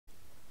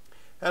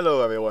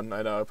Hello everyone,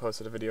 I know I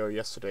posted a video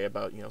yesterday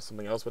about,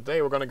 something else, but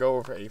today we're going to go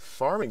over a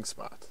farming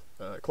spot.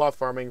 Cloth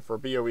farming for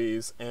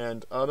BOEs,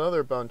 and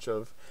another bunch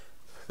of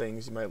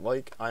things you might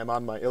like. I am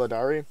on my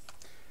Illidari.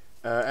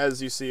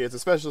 As you see, it's a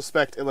special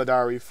spec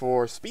Illidari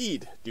for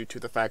speed, due to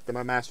the fact that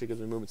my mastery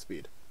gives me movement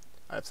speed.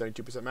 I have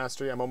 72%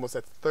 mastery, I'm almost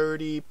at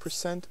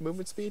 30%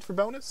 movement speed for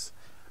bonus.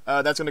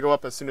 That's going to go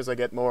up as soon as I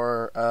get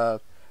more,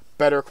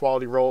 better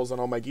quality rolls on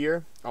all my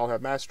gear. I'll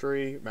have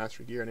mastery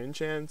gear, and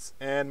enchants,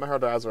 and my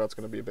Heart of Azeroth's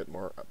going to be a bit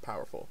more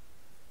powerful.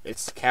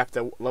 It's capped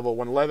at level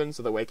 111,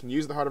 so that way I can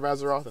use the Heart of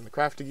Azeroth and the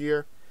crafted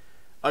gear.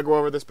 I'll go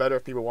over this better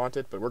if people want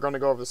it, but we're going to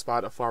go over the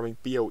spot of farming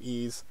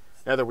BOEs,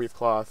 Neatherweave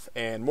Cloth,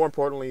 and more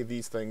importantly,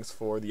 these things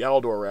for the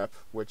Eldor rep,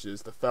 which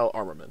is the Fell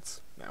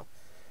Armaments. Now,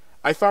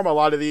 I farm a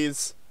lot of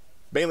these,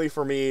 mainly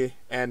for me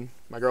and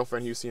my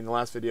girlfriend, who you see in the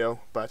last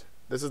video, but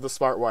this is the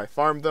spot where I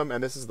farmed them,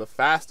 and this is the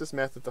fastest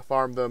method to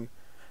farm them,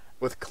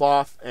 with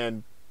cloth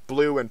and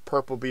blue and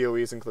purple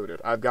BOEs included.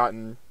 I've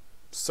gotten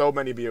so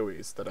many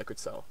BOEs that I could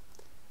sell.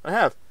 I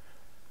have.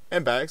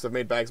 And bags. I've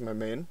made bags in my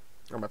main,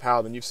 or my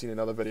paladin you've seen in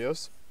other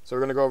videos. So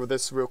we're going to go over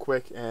this real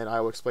quick, and I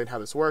will explain how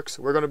this works.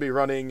 We're going to be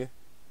running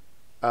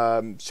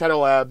Shadow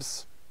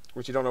Labs,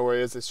 which you don't know where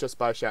it is. It's just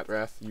by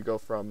Shatrath. You go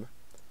from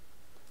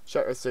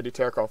Shatrath City,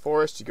 Terracal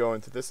Forest, you go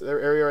into this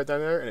area right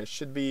down there, and it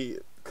should be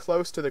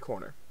close to the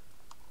corner.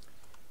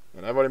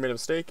 And I've already made a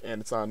mistake,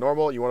 and it's on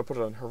normal. You want to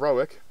put it on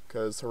heroic,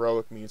 because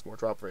heroic means more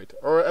drop rate.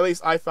 Or at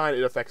least I find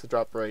it affects the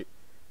drop rate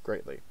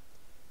greatly.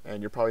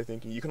 And you're probably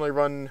thinking, you can only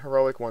run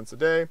heroic once a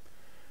day.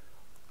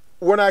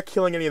 We're not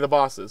killing any of the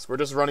bosses. We're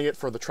just running it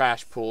for the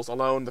trash pools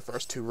alone, the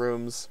first two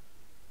rooms.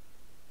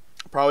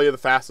 Probably the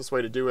fastest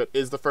way to do it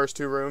is the first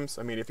two rooms.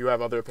 I mean, if you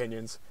have other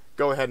opinions,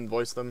 go ahead and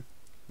voice them.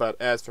 But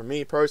as for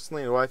me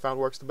personally, and what I found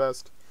works the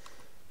best,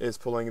 is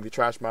pulling the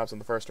trash mobs in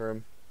the first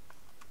room.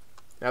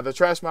 Now, the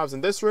trash mobs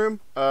in this room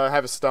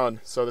have a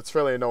stun, so that's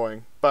fairly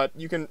annoying, but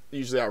you can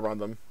usually outrun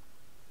them.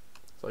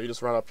 So you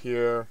just run up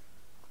here,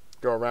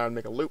 go around,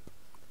 make a loop.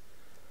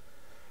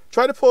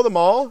 Try to pull them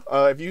all.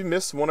 If you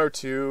miss one or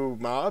two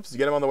mobs, you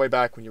get them on the way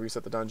back when you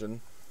reset the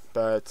dungeon.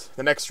 But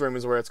the next room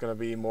is where it's going to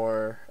be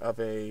more of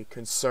a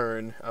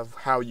concern of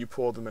how you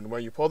pull them and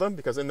where you pull them,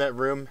 because in that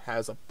room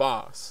has a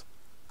boss.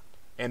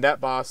 And that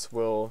boss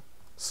will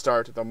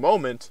start the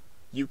moment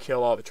you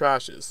kill all the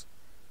trashes,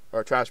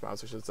 or trash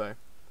mobs, I should say.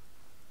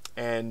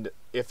 And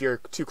if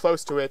you're too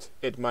close to it,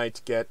 it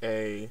might get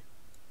a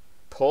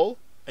pull,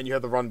 and you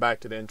have to run back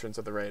to the entrance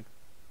of the raid,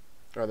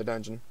 or the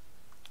dungeon.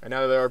 And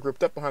now that they are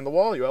grouped up behind the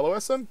wall, you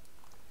LOS them,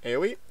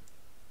 AoE,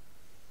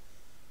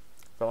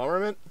 Fell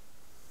Armament,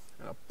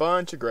 and a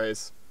bunch of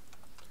grays.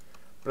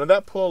 But on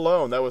that pull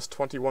alone, that was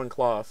 21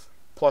 cloth,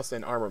 plus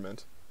an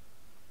armament,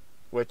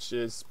 which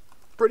is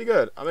pretty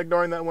good. I'm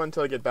ignoring that one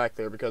until I get back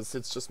there, because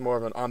it's just more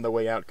of an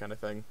on-the-way-out kind of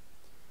thing.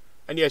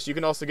 And yes, you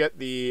can also get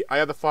I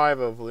have the 5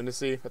 of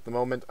Lunacy at the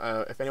moment.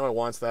 If anyone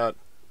wants that,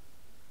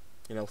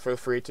 feel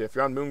free to. If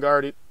you're on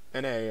Moonguard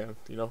NA,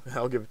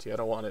 I'll give it to you. I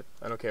don't want it.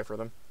 I don't care for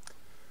them.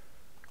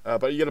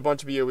 But you get a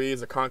bunch of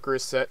BOEs, a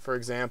Conqueror's set, for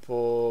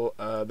example,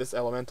 this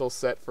Elemental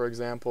set, for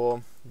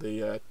example,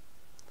 the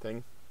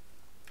thing.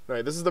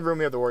 Alright, this is the room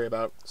we have to worry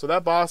about. So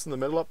that boss in the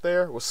middle up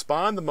there will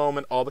spawn the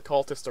moment all the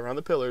cultists around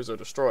the pillars are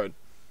destroyed.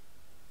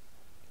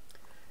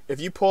 If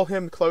you pull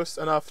him close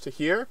enough to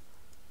here,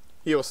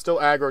 he will still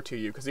aggro to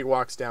you because he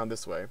walks down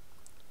this way.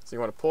 So you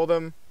want to pull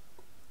them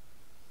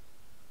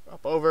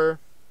up over.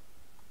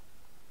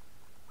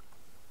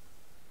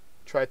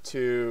 Try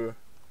to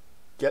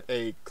get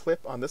a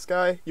clip on this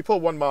guy. You pull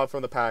one mob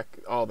from the pack,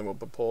 all of them will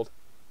be pulled.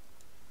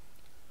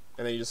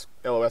 And then you just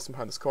LOS them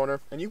behind this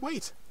corner, and you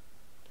wait.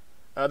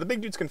 The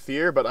big dudes can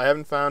fear, but I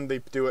haven't found they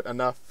do it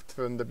enough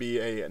for them to be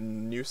a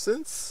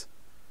nuisance.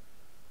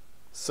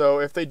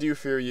 So if they do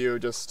fear you,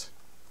 just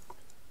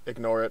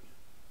ignore it.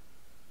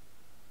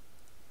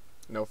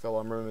 No Fell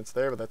Armaments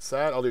there, but that's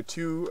sad. I'll do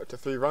 2 to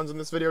 3 runs in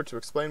this video to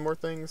explain more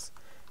things.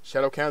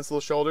 Shadow Council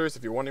Shoulders,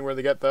 if you're wondering where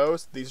to get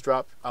those, these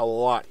drop a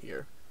lot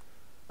here.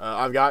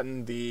 I've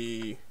gotten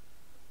the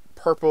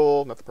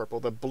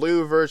the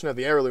blue version of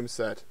the Heirloom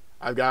set.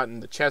 I've gotten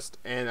the chest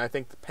and I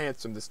think the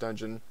pants from this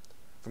dungeon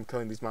from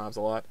killing these mobs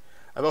a lot.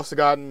 I've also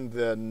gotten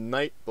the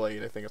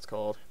Nightblade, I think it's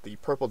called, the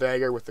purple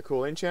dagger with the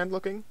cool enchant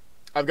looking.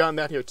 I've gotten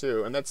that here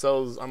too, and that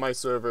sells on my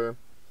server,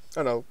 I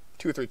don't know,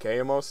 2 or 3k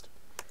almost.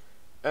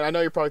 And I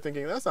know you're probably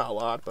thinking, that's not a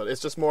lot, but it's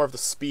just more of the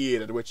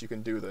speed at which you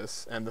can do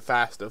this, and the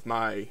fast of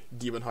my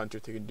Demon Hunter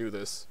to can do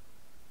this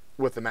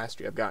with the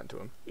mastery I've gotten to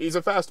him. He's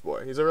a fast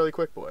boy. He's a really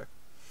quick boy.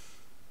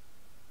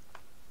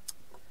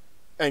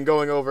 And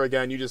going over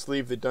again, you just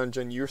leave the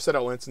dungeon. You reset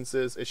all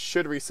instances. It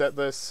should reset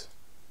this.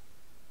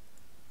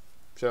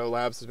 Shadow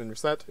Labs has been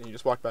reset, and you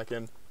just walk back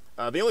in.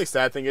 The only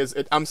sad thing is,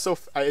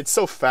 it's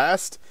so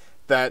fast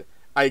that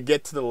I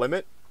get to the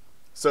limit.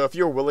 So if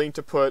you're willing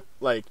to put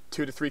like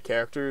 2 to 3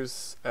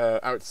 characters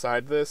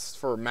outside this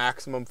for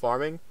maximum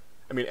farming,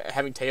 I mean,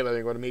 having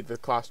tailoring would make the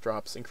cost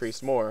drops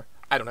increase more.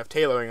 I don't have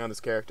tailoring on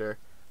this character.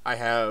 I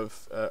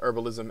have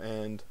herbalism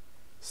and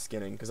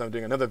skinning, because I'm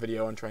doing another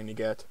video on trying to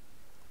get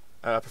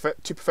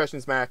 2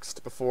 professions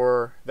maxed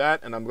before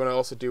that, and I'm going to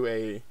also do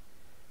a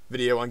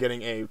video on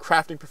getting a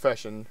crafting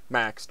profession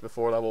maxed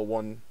before level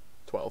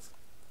 112.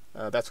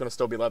 That's going to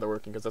still be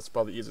leatherworking, because that's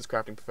probably the easiest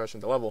crafting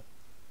profession to level.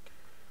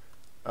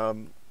 But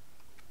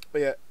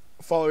yeah,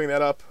 following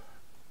that up,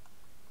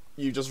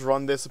 you just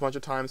run this a bunch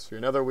of times for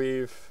your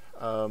Neatherweave.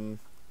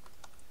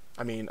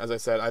 I mean, as I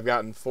said, I've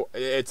gotten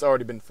it's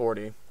already been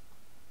 40.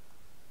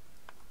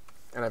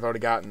 And I've already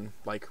gotten,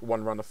 like,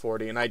 1 run of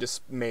 40, and I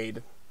just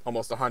made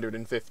almost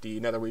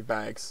 150 Neatherweave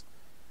bags.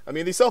 I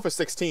mean, these sell for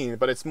 16,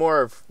 but it's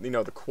more of, you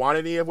know, the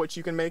quantity of which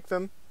you can make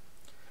them.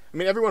 I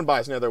mean, everyone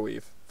buys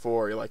Neatherweave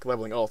for, like,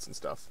 leveling alts and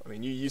stuff. I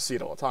mean, you see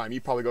it all the time.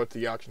 You probably go to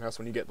the auction house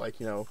when you get,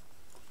 like, you know,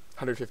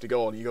 150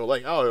 gold, and you go,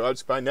 like, oh, I'll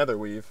just buy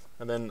Neatherweave.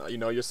 And then, you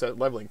know, you're set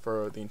leveling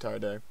for the entire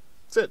day.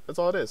 That's it. That's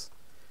all it is.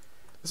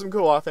 There's some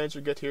cool offense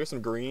you get here,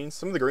 some greens.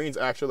 Some of the greens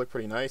actually look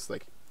pretty nice,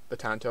 like the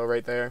Tanto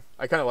right there.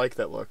 I kind of like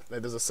that look.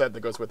 There's a set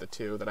that goes with it,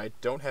 too, that I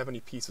don't have any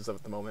pieces of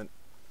at the moment.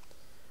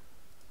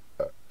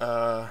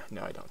 No,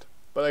 I don't.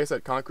 But like I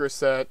said, Conqueror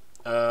set,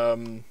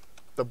 the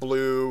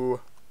blue,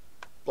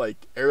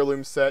 like,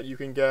 heirloom set you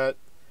can get,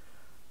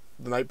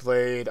 the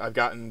Nightblade, I've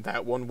gotten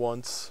that one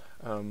once.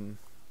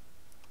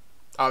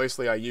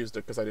 Obviously I used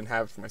it because I didn't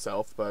have it for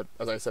myself, but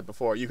as I said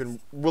before, you can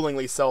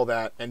willingly sell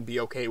that and be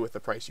okay with the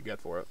price you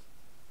get for it.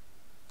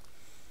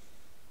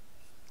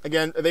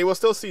 Again, they will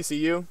still CC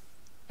you,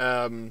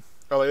 or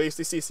at least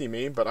they CC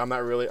me, but I'm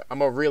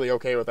really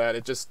okay with that.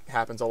 It just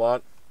happens a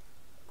lot.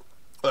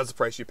 That's the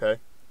price you pay.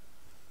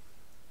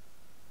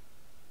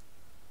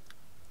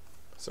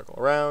 Circle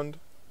around.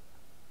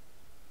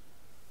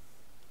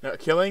 Now,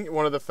 killing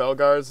one of the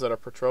Felguards that are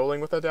patrolling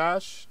with a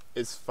dash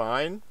is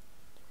fine.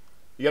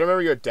 You gotta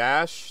remember your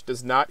dash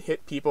does not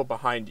hit people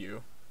behind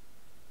you.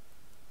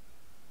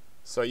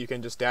 So you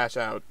can just dash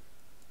out.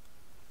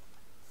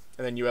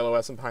 And then you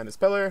LOS them behind this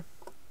pillar.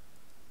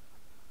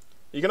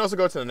 You can also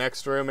go to the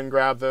next room and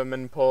grab them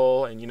and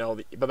pull, and you know,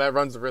 but that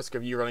runs the risk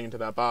of you running into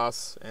that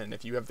boss, and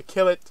if you have to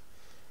kill it,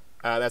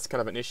 that's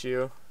kind of an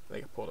issue. I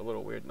think I pulled a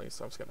little weirdly,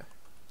 so I'm just gonna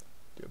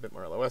do a bit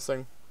more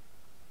LOSing.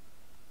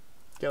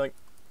 Killing.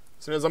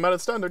 As soon as I'm out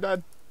of stun, they're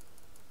dead.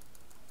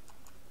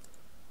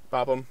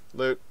 Pop them,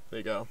 loot, there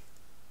you go.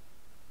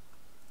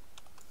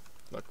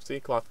 Look, see,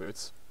 cloth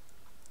boots.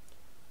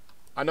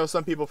 I know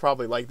some people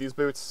probably like these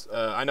boots.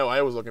 I know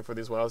I was looking for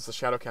these well. It's the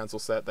Shadow Council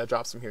set that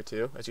drops from here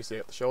too, as you see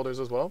at the shoulders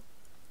as well.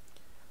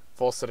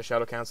 Full set of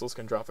Shadow Councils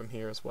can drop from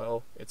here as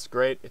well. It's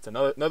great. It's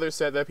another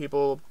set that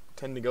people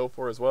tend to go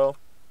for as well.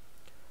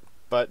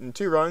 But in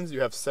 2 runs,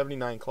 you have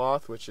 79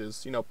 cloth, which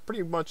is, you know,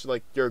 pretty much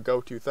like your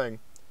go-to thing.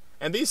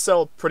 And these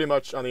sell pretty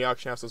much on the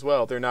auction house as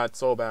well. They're not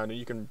soulbound, and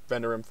you can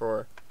vendor them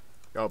for,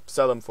 you know,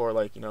 sell them for,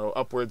 like, you know,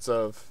 upwards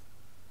of,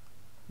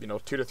 you know,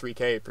 2 to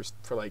 3K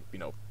for like, you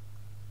know,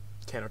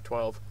 10 or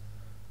 12.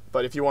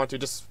 But if you want to,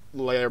 just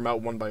layer them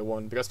out one by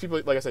one, because people,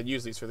 like I said,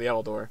 use these for the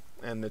Eldor,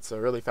 and it's a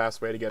really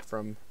fast way to get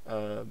from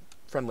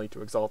friendly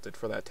to exalted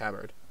for that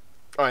tabard.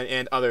 Oh,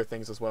 and other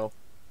things as well.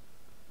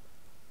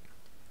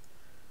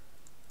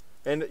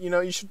 And, you know,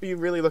 you should be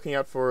really looking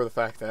out for the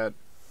fact that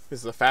this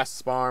is the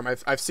fastest farm.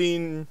 I've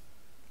seen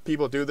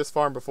people do this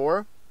farm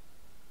before,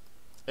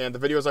 and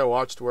the videos I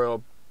watched were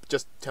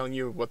just telling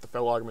you what the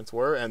fell augments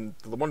were, and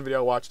the one video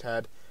I watched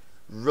had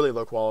really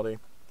low quality.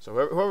 So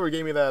whoever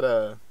gave me that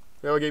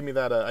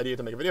idea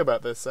to make a video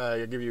about this,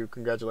 I give you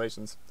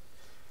congratulations.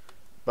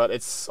 But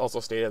it's also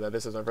stated that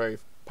this is a very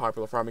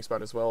popular farming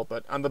spot as well.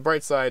 But on the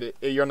bright side,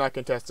 you're not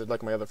contested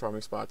like my other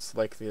farming spots.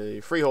 Like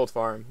the Freehold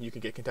farm, you can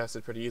get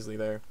contested pretty easily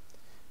there.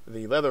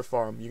 The Leather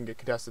farm, you can get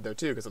contested there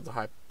too because it's a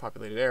high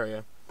populated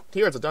area.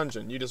 Here it's a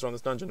dungeon. You just run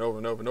this dungeon over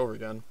and over and over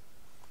again.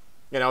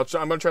 You know,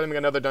 I'm going to try to make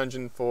another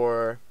dungeon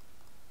for,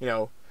 you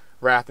know,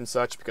 Wrath and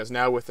such, because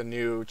now with the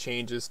new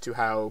changes to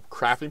how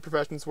crafting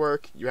professions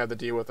work, you have to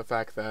deal with the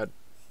fact that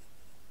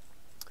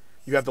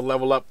you have to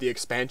level up the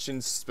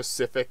expansion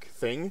specific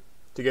thing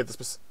to get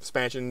the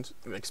expansion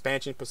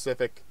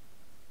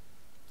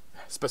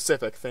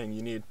specific thing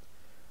you need.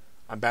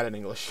 I'm bad at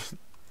English.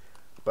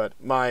 But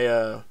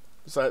my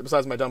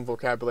besides my dumb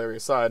vocabulary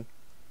aside,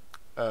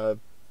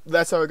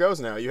 that's how it goes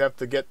now. You have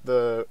to get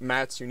the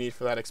mats you need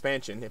for that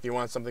expansion if you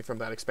want something from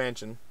that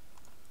expansion.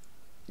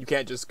 You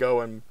can't just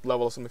go and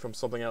level something from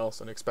something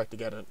else and expect to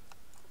get it.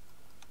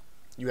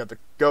 You have to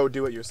go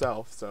do it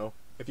yourself. So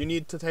if you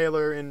need to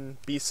tailor in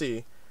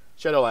BC,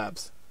 Shadow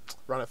Labs,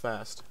 run it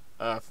fast.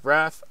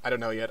 Wrath, I don't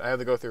know yet. I have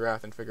to go through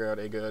Wrath and figure out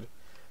a good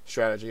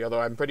strategy.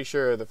 Although I'm pretty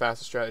sure the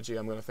fastest strategy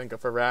I'm going to think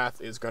of for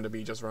Wrath is going to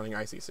be just running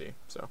ICC.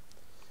 So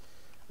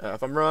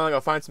if I'm wrong,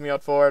 I'll find something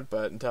out for it.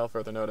 But until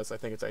further notice, I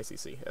think it's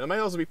ICC. And it might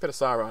also be Pit of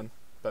Sauron.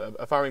 But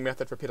a farming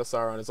method for Pit of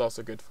Sauron is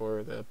also good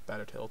for the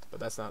Battered Hilt. But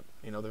that's not,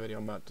 you know, the video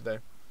I'm about today.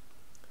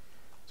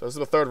 So this is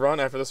the 3rd run.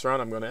 After this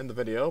run, I'm going to end the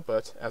video.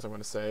 But as I'm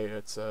going to say,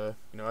 it's you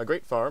know, a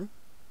great farm.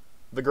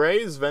 The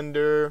Greys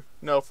vendor,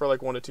 no, for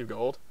like 1 to 2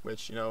 gold,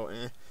 which, you know,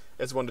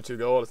 it's 1 to 2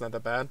 gold. It's not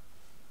that bad.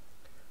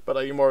 But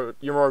like,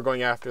 you're more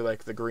going after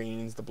like the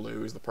greens, the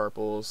blues, the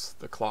purples,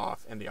 the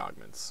cloth, and the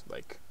augments.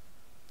 Like,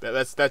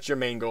 That's your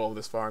main goal of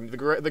this farm. The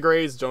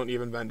grays don't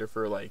even vendor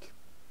for like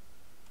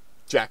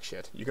jack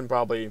shit. You can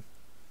probably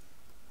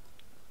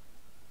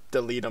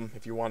delete them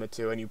if you wanted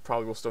to, and you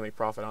probably will still make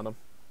profit on them.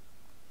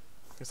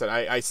 Like I said,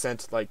 I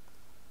sent like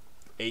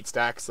 8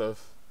 stacks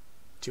of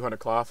 200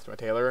 cloth to my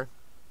tailor,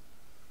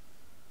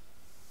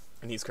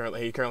 and he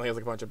currently has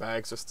like a bunch of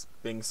bags just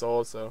being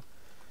sold. So,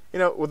 you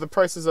know, with the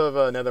prices of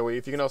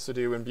Neatherweave, you can also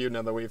do imbued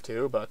Neatherweave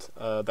too, but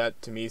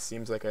that to me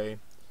seems like a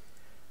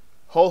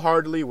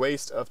wholeheartedly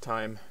waste of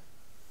time,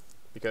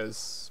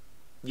 because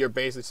you're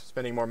basically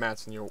spending more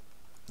mats than you're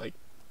like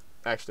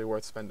actually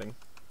worth spending.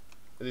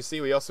 As you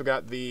see, we also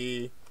got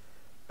the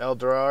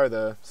Eldrar,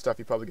 the stuff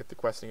you probably get the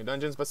questing in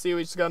dungeons. But see,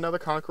 we just got another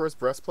Conqueror's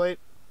breastplate.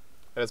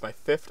 That is my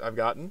 5th I've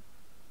gotten,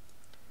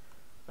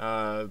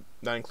 not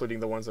including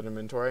the ones in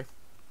inventory.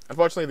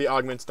 Unfortunately, the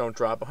augments don't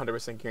drop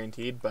 100%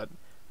 guaranteed, but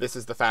this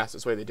is the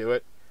fastest way they do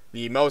it.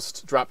 The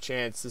most drop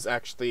chance is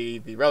actually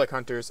the Relic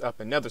Hunters up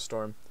in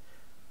Netherstorm,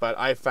 but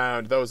I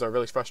found those are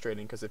really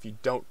frustrating, because if you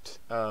don't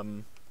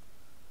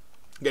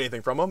get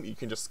anything from them, you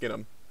can just skin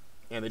them,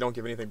 and they don't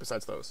give anything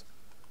besides those.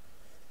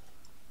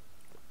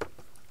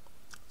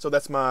 So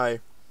that's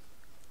my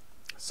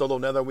solo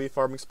Neatherweave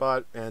farming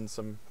spot, and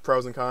some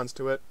pros and cons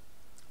to it.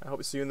 I hope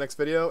to see you in the next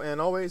video,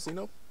 and always, you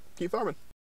know, keep farming.